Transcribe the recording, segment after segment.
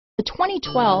The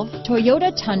 2012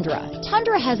 Toyota Tundra.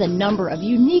 Tundra has a number of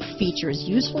unique features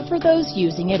useful for those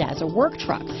using it as a work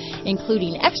truck,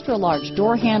 including extra-large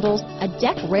door handles, a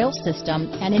deck rail system,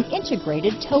 and an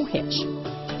integrated tow hitch.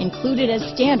 Included as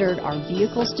standard are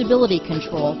vehicle stability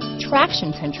control,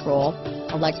 traction control,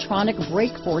 electronic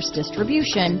brake force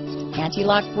distribution,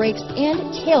 anti-lock brakes,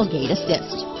 and tailgate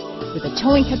assist. With a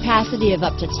towing capacity of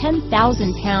up to 10,000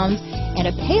 pounds and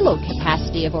a payload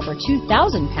capacity of over 2,000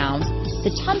 pounds, the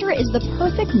Tundra is the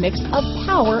perfect mix of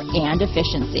power and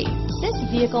efficiency. This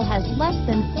vehicle has less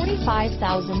than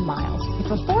 45,000 miles.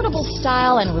 If affordable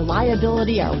style and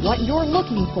reliability are what you're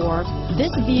looking for,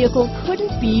 this vehicle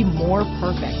couldn't be more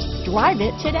perfect. Drive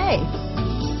it today.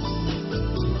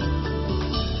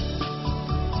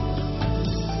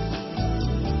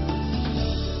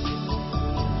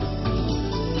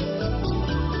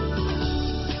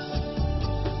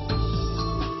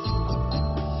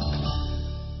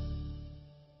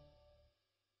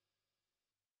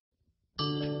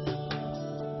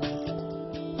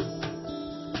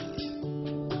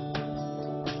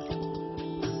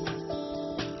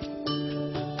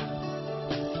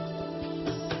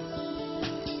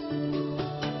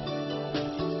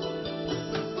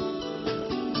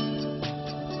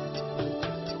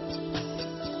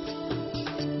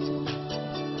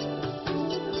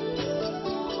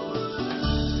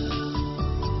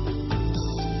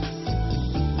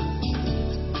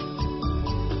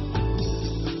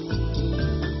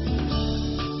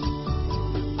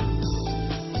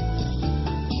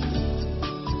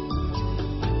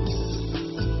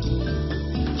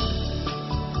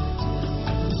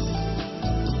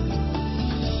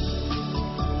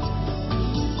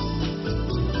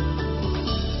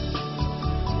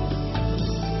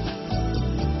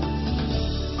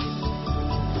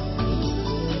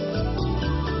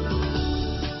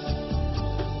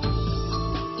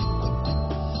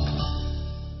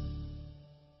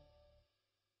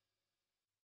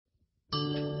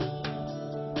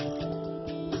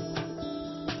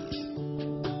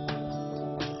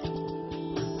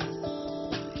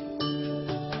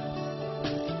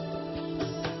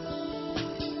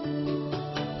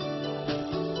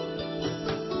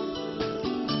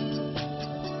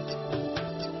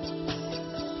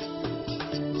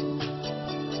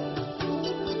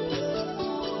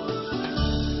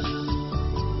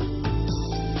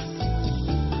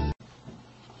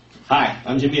 Hi,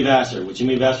 I'm Jimmy Vasser with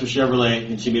Jimmy Vasser Chevrolet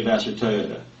and Jimmy Vasser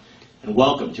Toyota, and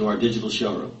welcome to our digital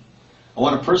showroom. I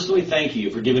want to personally thank you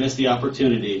for giving us the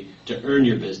opportunity to earn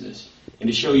your business and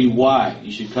to show you why you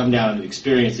should come down and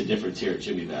experience the difference here at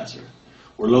Jimmy Vasser.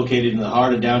 We're located in the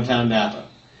heart of downtown Napa.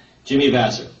 Jimmy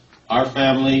Vasser, our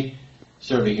family,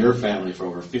 serving your family for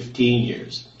over 15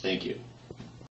 years. Thank you.